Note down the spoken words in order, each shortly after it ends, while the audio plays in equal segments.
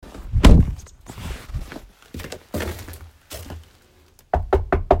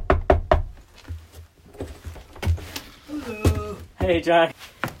Hey, John.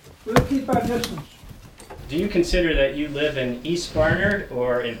 We'll keep our distance. Do you consider that you live in East Barnard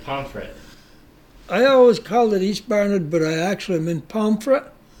or in Pomfret? I always called it East Barnard, but I actually am in Pomfret.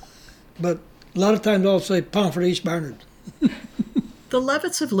 But a lot of times I'll say Pomfret, East Barnard. The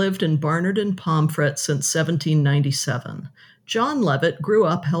Levitts have lived in Barnard and Pomfret since 1797. John Levitt grew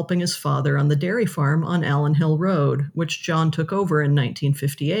up helping his father on the dairy farm on Allen Hill Road, which John took over in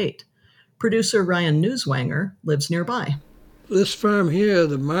 1958. Producer Ryan Newswanger lives nearby. This farm here,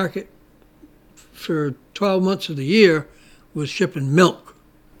 the market for 12 months of the year was shipping milk.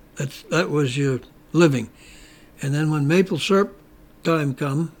 That was your living. And then when maple syrup time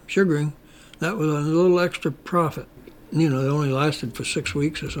come, sugaring, that was a little extra profit. You know, it only lasted for 6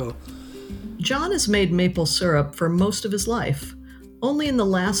 weeks or so. John has made maple syrup for most of his life. Only in the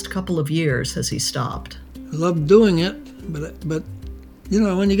last couple of years has he stopped. I love doing it, but you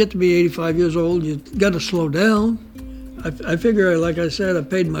know, when you get to be 85 years old, you got to slow down. I figure, like I said, I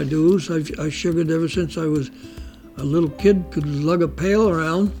paid my dues. I sugared ever since I was a little kid, could lug a pail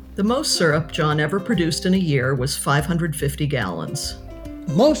around. The most syrup John ever produced in a year was 550 gallons.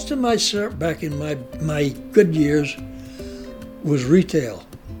 Most of my syrup back in my good years was retail,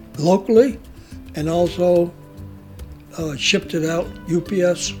 locally, and also shipped it out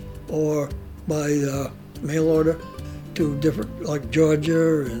UPS or by mail order to different, like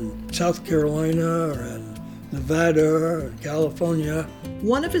Georgia and South Carolina and Nevada and California.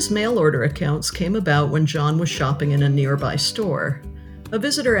 One of his mail order accounts came about when John was shopping in a nearby store. A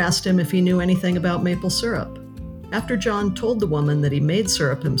visitor asked him if he knew anything about maple syrup. After John told the woman that he made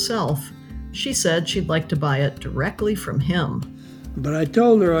syrup himself, she said she'd like to buy it directly from him. But I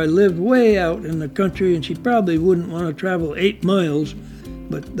told her I lived way out in the country and she probably wouldn't want to travel 8 miles,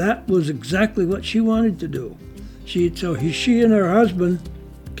 but that was exactly what she wanted to do. She and her husband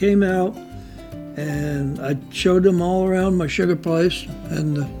came out and I showed them all around my sugar place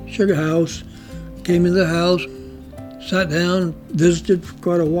and the sugar house. Came in the house, sat down, visited for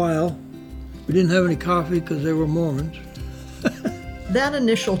quite a while. We didn't have any coffee because they were Mormons. That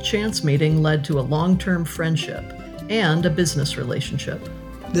initial chance meeting led to a long-term friendship and a business relationship.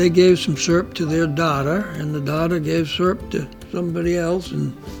 They gave some syrup to their daughter, and the daughter gave syrup to somebody else,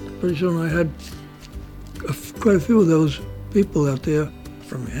 and pretty soon I had quite a few of those people out there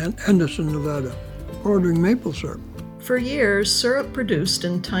from Henderson, Nevada, ordering maple syrup. For years, syrup produced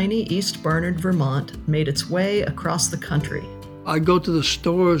in tiny East Barnard, Vermont, made its way across the country. I go to the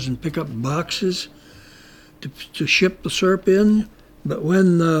stores and pick up boxes to ship the syrup in, but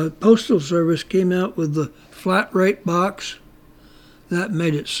when the Postal Service came out with the flat rate box, that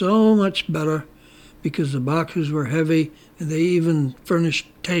made it so much better because the boxes were heavy and they even furnished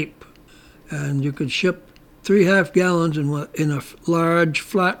tape. And you could ship 3.5 gallons in a large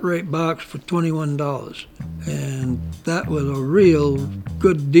flat rate box for $21. And that was a real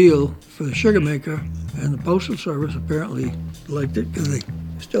good deal for the sugarmaker, and the Postal Service apparently liked it because they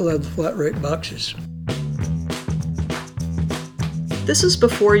still have the flat rate boxes. This is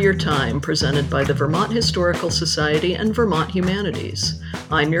Before Your Time, presented by the Vermont Historical Society and Vermont Humanities.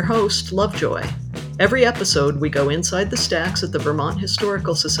 I'm your host, Lovejoy. Every episode, we go inside the stacks at the Vermont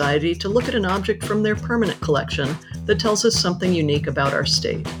Historical Society to look at an object from their permanent collection that tells us something unique about our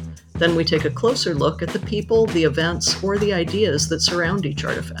state. Then we take a closer look at the people, the events, or the ideas that surround each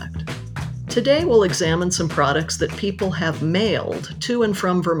artifact. Today, we'll examine some products that people have mailed to and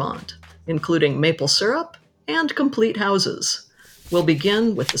from Vermont, including maple syrup and complete houses. We'll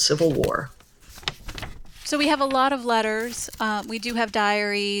begin with the Civil War. So we have a lot of letters. We do have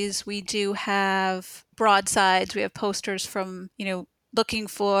diaries. We do have broadsides. We have posters from, looking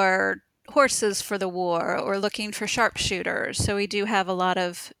for horses for the war or looking for sharpshooters. So we do have a lot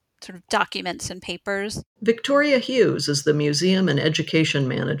of sort of documents and papers. Victoria Hughes is the Museum and Education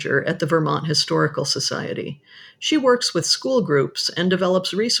Manager at the Vermont Historical Society. She works with school groups and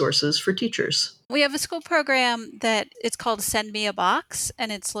develops resources for teachers. We have a school program that it's called Send Me a Box,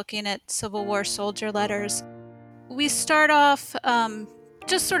 and it's looking at Civil War soldier letters. We start off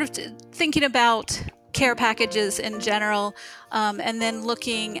just sort of thinking about care packages in general, and then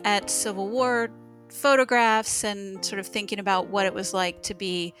looking at Civil War photographs and sort of thinking about what it was like to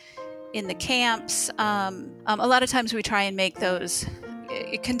be in the camps. A lot of times we try and make those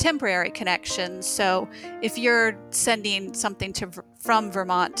contemporary connections. So if you're sending something from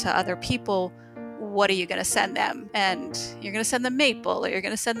Vermont to other people, what are you going to send them? And you're going to send them maple, or you're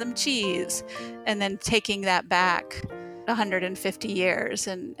going to send them cheese, and then taking that back 150 years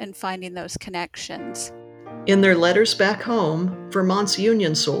and finding those connections. In their letters back home, Vermont's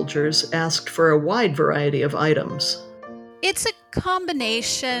Union soldiers asked for a wide variety of items. It's a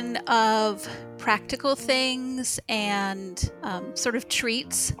combination of practical things and sort of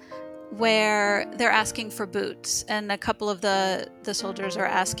treats where they're asking for boots. And a couple of the soldiers are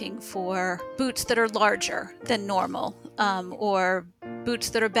asking for boots that are larger than normal, or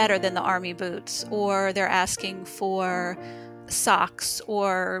boots that are better than the army boots, or they're asking for socks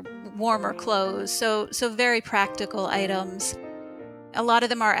or warmer clothes. So very practical items. A lot of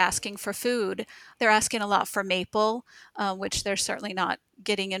them are asking for food. They're asking a lot for maple, which they're certainly not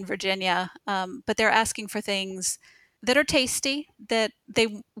getting in Virginia. But they're asking for things that are tasty, that they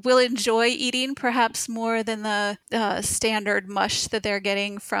will enjoy eating, perhaps more than the standard mush that they're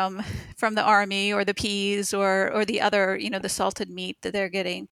getting from the army, or the peas, or the other, the salted meat that they're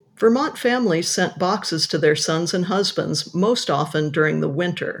getting. Vermont families sent boxes to their sons and husbands most often during the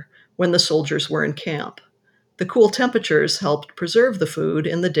winter, when the soldiers were in camp. The cool temperatures helped preserve the food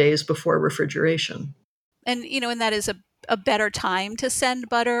in the days before refrigeration. And that is a better time to send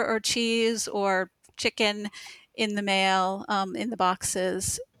butter or cheese or chicken in the mail, in the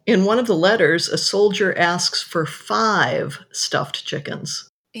boxes. In one of the letters, a soldier asks for 5 stuffed chickens.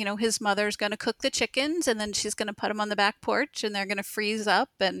 His mother's going to cook the chickens, and then she's going to put them on the back porch, and they're going to freeze up,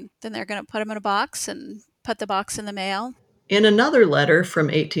 and then they're going to put them in a box and put the box in the mail. In another letter from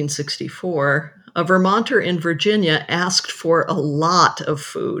 1864, a Vermonter in Virginia asked for a lot of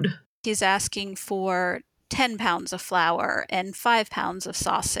food. He's asking for 10 pounds of flour and 5 pounds of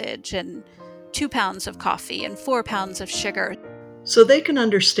sausage and 2 pounds of coffee and 4 pounds of sugar. So they can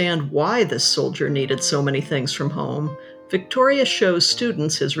understand why this soldier needed so many things from home, Victoria shows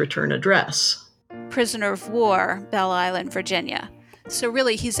students his return address. Prisoner of war, Belle Island, Virginia. So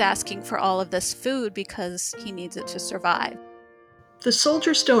really, he's asking for all of this food because he needs it to survive. The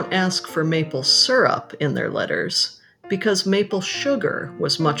soldiers don't ask for maple syrup in their letters because maple sugar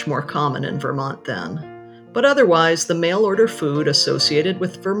was much more common in Vermont then. But otherwise, the mail-order food associated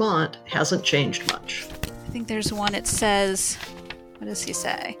with Vermont hasn't changed much. I think there's one, it says, what does he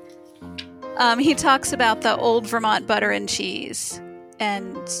say? He talks about the old Vermont butter and cheese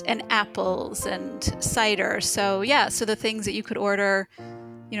and apples and cider. So the things that you could order,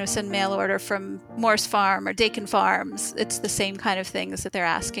 send mail order from Morse Farm or Dakin Farms. It's the same kind of things that they're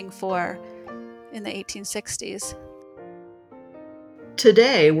asking for in the 1860s.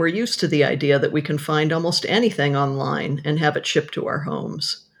 Today, we're used to the idea that we can find almost anything online and have it shipped to our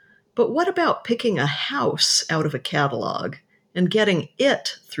homes. But what about picking a house out of a catalog and getting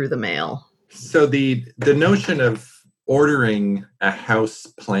it through the mail? So the notion of ordering a house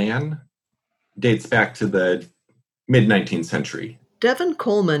plan dates back to the mid-19th century. Devin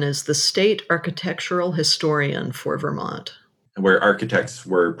Coleman is the state architectural historian for Vermont. Where architects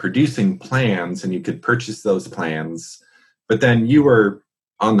were producing plans and you could purchase those plans, but then you were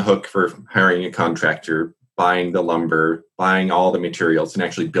on the hook for hiring a contractor, buying the lumber, buying all the materials, and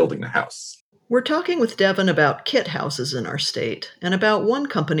actually building the house. We're talking with Devin about kit houses in our state, and about one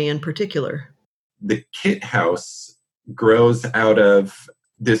company in particular. The kit house grows out of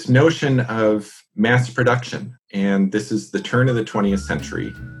this notion of mass production, and this is the turn of the 20th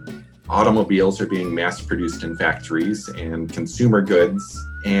century. Automobiles are being mass produced in factories and consumer goods,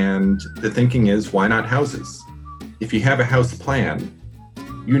 and the thinking is, why not houses? If you have a house plan,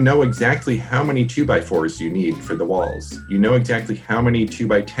 you know exactly how many 2x4s you need for the walls. You know exactly how many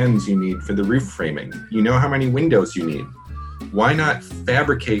 2x10s you need for the roof framing. You know how many windows you need. Why not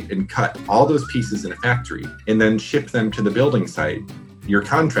fabricate and cut all those pieces in a factory and then ship them to the building site? Your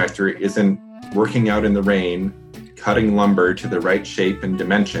contractor isn't working out in the rain, cutting lumber to the right shape and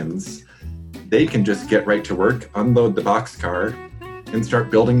dimensions. They can just get right to work, unload the boxcar, and start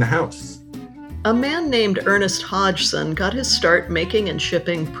building the house. A man named Ernest Hodgson got his start making and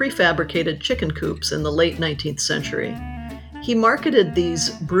shipping prefabricated chicken coops in the late 19th century. He marketed these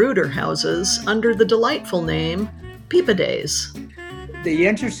brooder houses under the delightful name Peepadays. The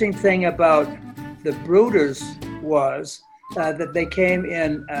interesting thing about the brooders was that they came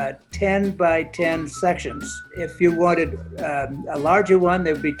in 10 by 10 sections. If you wanted a larger one,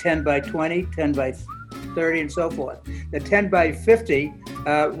 they would be 10 by 20, 10 by 30, and so forth. The 10 by 50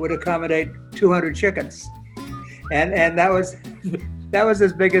 would accommodate 200 chickens. And that was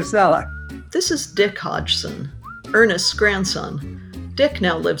his biggest seller. This is Dick Hodgson, Ernest's grandson. Dick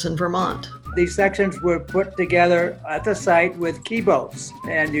now lives in Vermont. These sections were put together at the site with key bolts.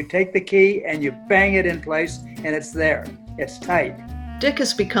 And you take the key and you bang it in place and it's there. It's tight. Dick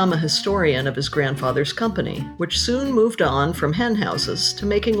has become a historian of his grandfather's company, which soon moved on from hen houses to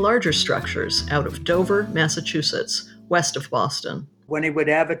making larger structures out of Dover, Massachusetts, west of Boston. When he would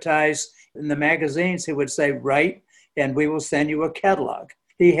advertise in the magazines, he would say, write, and we will send you a catalog.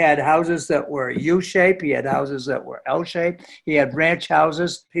 He had houses that were U-shaped. He had houses that were L-shaped. He had ranch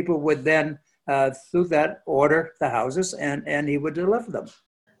houses. People would then, through that, order the houses, and he would deliver them.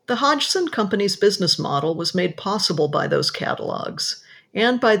 The Hodgson Company's business model was made possible by those catalogs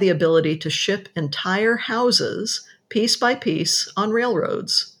and by the ability to ship entire houses, piece by piece, on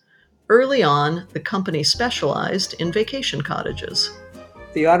railroads. Early on, the company specialized in vacation cottages.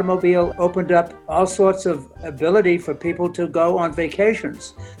 The automobile opened up all sorts of ability for people to go on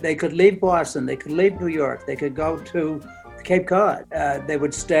vacations. They could leave Boston, they could leave New York, they could go to Cape Cod. They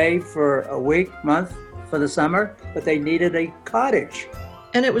would stay for a week, month for the summer, but they needed a cottage.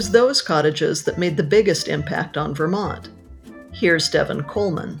 And it was those cottages that made the biggest impact on Vermont. Here's Devin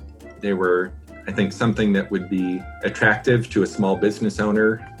Coleman. They were, I think, something that would be attractive to a small business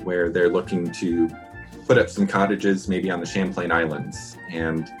owner where they're looking to put up some cottages maybe on the Champlain Islands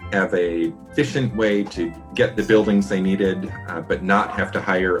and have a efficient way to get the buildings they needed, but not have to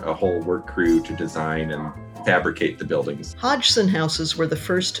hire a whole work crew to design and fabricate the buildings. Hodgson houses were the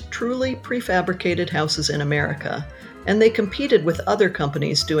first truly prefabricated houses in America, and they competed with other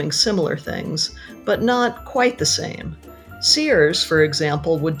companies doing similar things, but not quite the same. Sears, for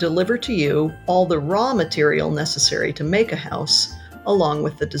example, would deliver to you all the raw material necessary to make a house, along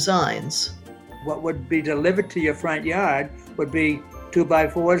with the designs. What would be delivered to your front yard would be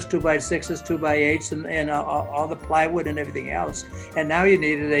 2x4s, 2x6s, 2x8s, and all the plywood and everything else. And now you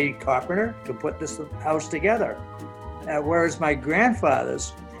needed a carpenter to put this house together. Whereas my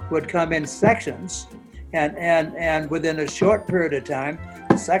grandfathers would come in sections, and within a short period of time,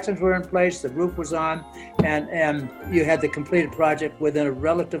 the sections were in place, the roof was on, and you had the completed project within a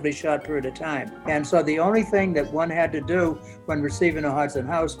relatively short period of time. And so the only thing that one had to do when receiving a Hodgson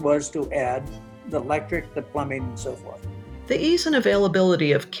house was to add the electric, the plumbing, and so forth. The ease and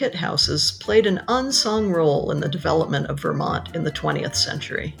availability of kit houses played an unsung role in the development of Vermont in the 20th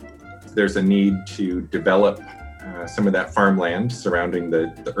century. There's a need to develop some of that farmland surrounding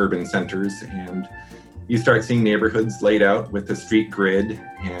the urban centers, and you start seeing neighborhoods laid out with a street grid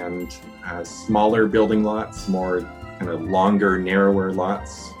and smaller building lots, more kind of longer, narrower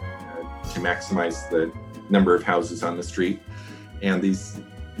lots to maximize the number of houses on the street. And these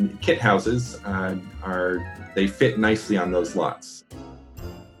kit houses they fit nicely on those lots.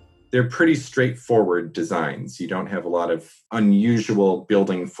 They're pretty straightforward designs. You don't have a lot of unusual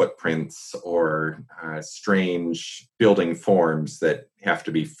building footprints or strange building forms that have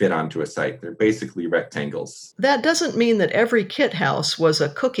to be fit onto a site. They're basically rectangles. That doesn't mean that every kit house was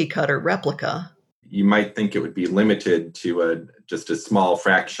a cookie-cutter replica. You might think it would be limited to just a small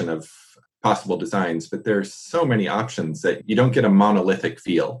fraction of possible designs, but there's so many options that you don't get a monolithic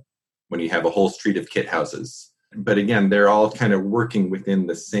feel when you have a whole street of kit houses. But again, they're all kind of working within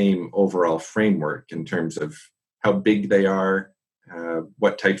the same overall framework in terms of how big they are,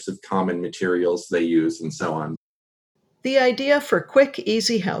 what types of common materials they use, and so on. The idea for quick,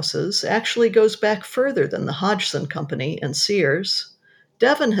 easy houses actually goes back further than the Hodgson Company and Sears.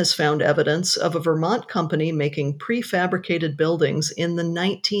 Devin has found evidence of a Vermont company making prefabricated buildings in the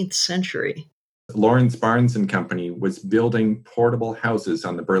 19th century. Lawrence Barnes and Company was building portable houses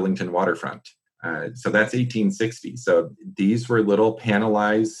on the Burlington waterfront. So that's 1860. So these were little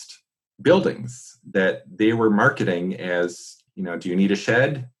panelized buildings that they were marketing as, do you need a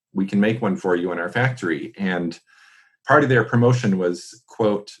shed? We can make one for you in our factory. And part of their promotion was,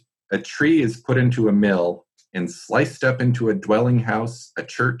 quote, a tree is put into a mill and sliced up into a dwelling house, a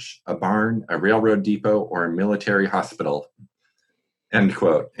church, a barn, a railroad depot, or a military hospital, end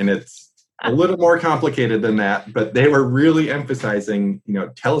quote. And it's a little more complicated than that, but they were really emphasizing,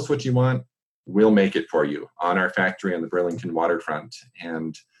 tell us what you want, we'll make it for you on our factory on the Burlington waterfront.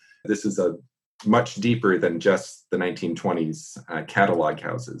 And this is a much deeper than just the 1920s catalog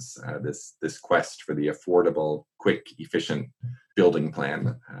houses. This quest for the affordable, quick, efficient building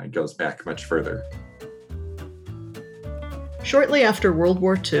plan goes back much further. Shortly after World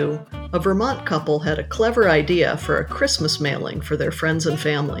War II, a Vermont couple had a clever idea for a Christmas mailing for their friends and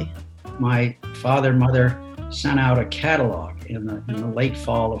family. My father and mother sent out a catalog in the late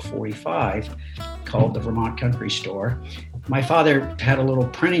fall of 45 called the Vermont Country Store. My father had a little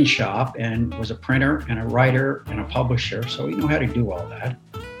printing shop and was a printer and a writer and a publisher, so he knew how to do all that.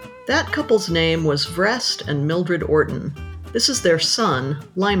 That couple's name was Vrest and Mildred Orton. This is their son,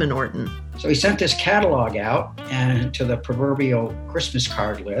 Lyman Orton. So he sent this catalog out and to the proverbial Christmas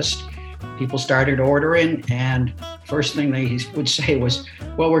card list. People started ordering, and first thing they would say was,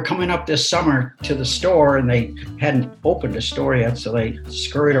 well, we're coming up this summer to the store, and they hadn't opened a store yet, so they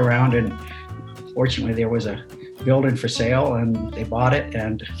scurried around, and fortunately there was a building for sale, and they bought it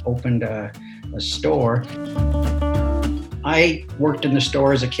and opened a store. I worked in the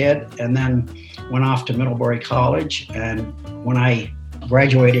store as a kid and then went off to Middlebury College. And when I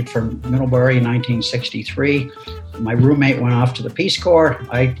graduated from Middlebury in 1963, my roommate went off to the Peace Corps.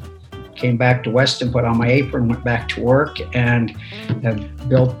 I came back to Weston, put on my apron, went back to work, and have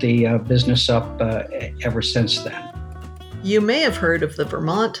built the business up ever since then. You may have heard of the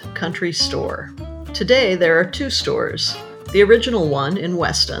Vermont Country Store. Today there are 2 stores, the original one in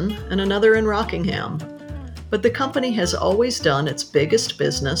Weston and another in Rockingham. But the company has always done its biggest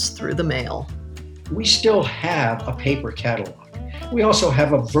business through the mail. We still have a paper catalog. We also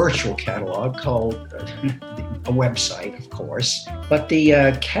have a virtual catalog called a website, of course. But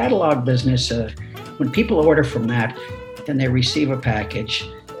the catalog business, when people order from that and they receive a package,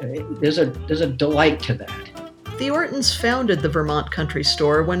 there's a delight to that. The Ortons founded the Vermont Country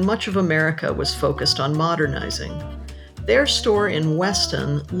Store when much of America was focused on modernizing. Their store in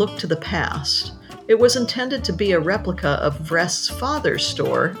Weston looked to the past. It was intended to be a replica of Vrest's father's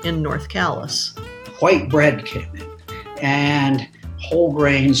store in North Calais. White bread came in, and whole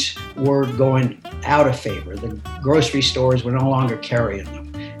grains were going out of favor. The grocery stores were no longer carrying them.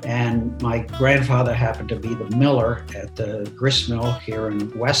 And my grandfather happened to be the miller at the grist mill here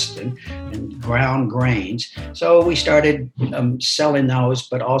in Weston and ground grains. So we started selling those,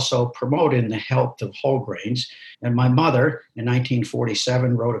 but also promoting the health of whole grains. And my mother, in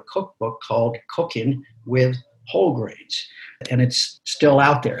 1947, wrote a cookbook called Cooking with Whole Grains. And it's still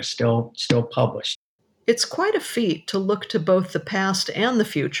out there, still published. It's quite a feat to look to both the past and the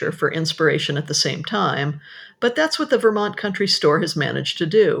future for inspiration at the same time, but that's what the Vermont Country Store has managed to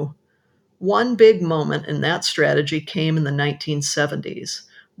do. One big moment in that strategy came in the 1970s,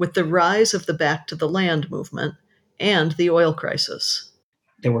 with the rise of the Back to the Land movement and the oil crisis.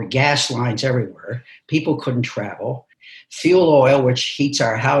 There were gas lines everywhere. People couldn't travel. Fuel oil, which heats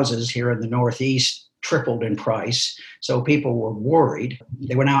our houses here in the Northeast, tripled in price, so people were worried.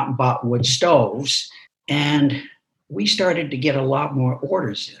 They went out and bought wood stoves, and we started to get a lot more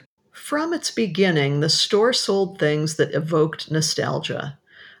orders in. From its beginning, the store sold things that evoked nostalgia,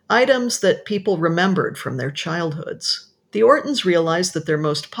 items that people remembered from their childhoods. The Ortons realized that their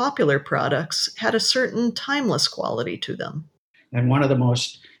most popular products had a certain timeless quality to them. And one of the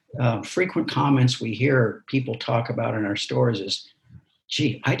most frequent comments we hear people talk about in our stores is,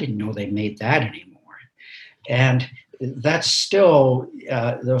 gee, I didn't know they made that anymore. And that's still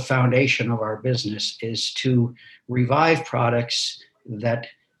the foundation of our business, is to revive products that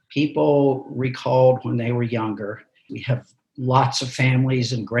people recalled when they were younger. We have lots of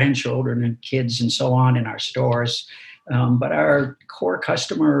families and grandchildren and kids and so on in our stores, but our core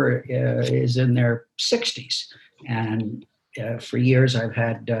customer is in their 60s. And for years I've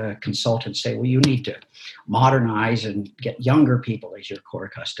had consultants say, well, you need to modernize and get younger people as your core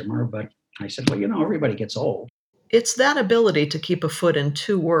customer. But I said, well, everybody gets old. It's that ability to keep a foot in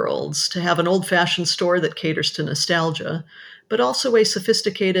 2 worlds, to have an old-fashioned store that caters to nostalgia, but also a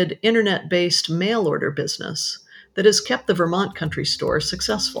sophisticated internet-based mail-order business that has kept the Vermont Country Store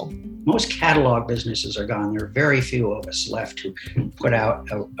successful. Most catalog businesses are gone. There are very few of us left who put out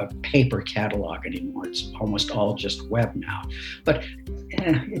a paper catalog anymore. It's almost all just web now. But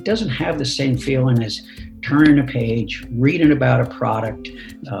it doesn't have the same feeling as turning a page, reading about a product,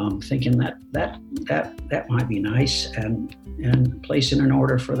 thinking that might be nice, and placing an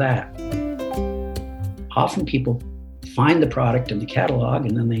order for that. Often people find the product in the catalog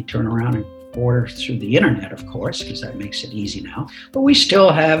and then they turn around and order through the internet, of course, because that makes it easy now. But we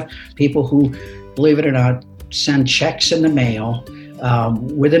still have people who, believe it or not, send checks in the mail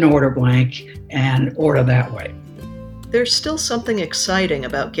with an order blank and order that way. There's still something exciting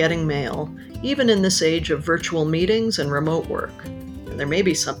about getting mail, even in this age of virtual meetings and remote work. And there may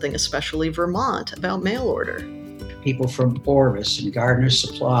be something especially Vermont about mail order. People from Orvis and Gardener's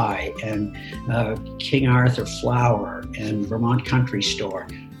Supply and King Arthur Flour and Vermont Country Store.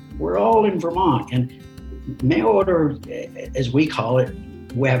 We're all in Vermont, and mail order, as we call it,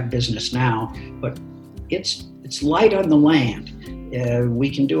 web business now, but it's light on the land.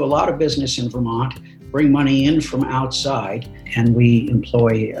 We can do a lot of business in Vermont, bring money in from outside, and we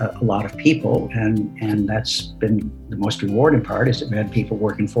employ a lot of people, and that's been the most rewarding part, is that we've had people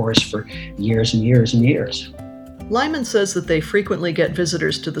working for us for years and years and years. Lyman says that they frequently get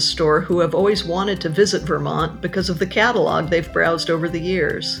visitors to the store who have always wanted to visit Vermont because of the catalog they've browsed over the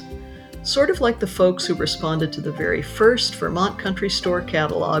years. Sort of like the folks who responded to the very first Vermont Country Store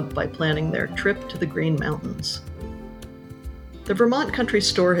catalog by planning their trip to the Green Mountains. The Vermont Country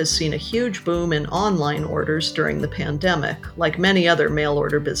Store has seen a huge boom in online orders during the pandemic, like many other mail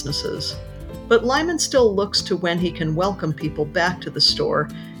order businesses. But Lyman still looks to when he can welcome people back to the store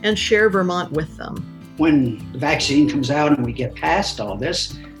and share Vermont with them. when the vaccine comes out and we get past all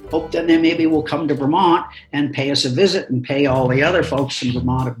this, hope that then maybe we'll come to Vermont and pay us a visit and pay all the other folks in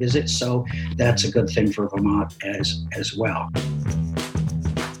Vermont a visit. So that's a good thing for Vermont as well.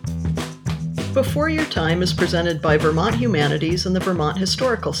 Before Your Time is presented by Vermont Humanities and the Vermont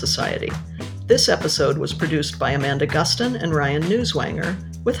Historical Society. This episode was produced by Amanda Gustin and Ryan Newswanger,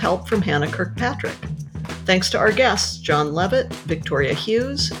 with help from Hannah Kirkpatrick. Thanks to our guests, John Levitt, Victoria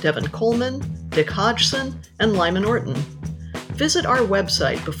Hughes, Devin Coleman, Dick Hodgson, and Lyman Orton. Visit our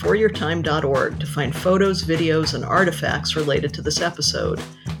website, beforeyourtime.org, to find photos, videos, and artifacts related to this episode.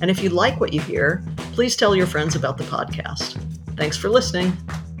 And if you like what you hear, please tell your friends about the podcast. Thanks for listening.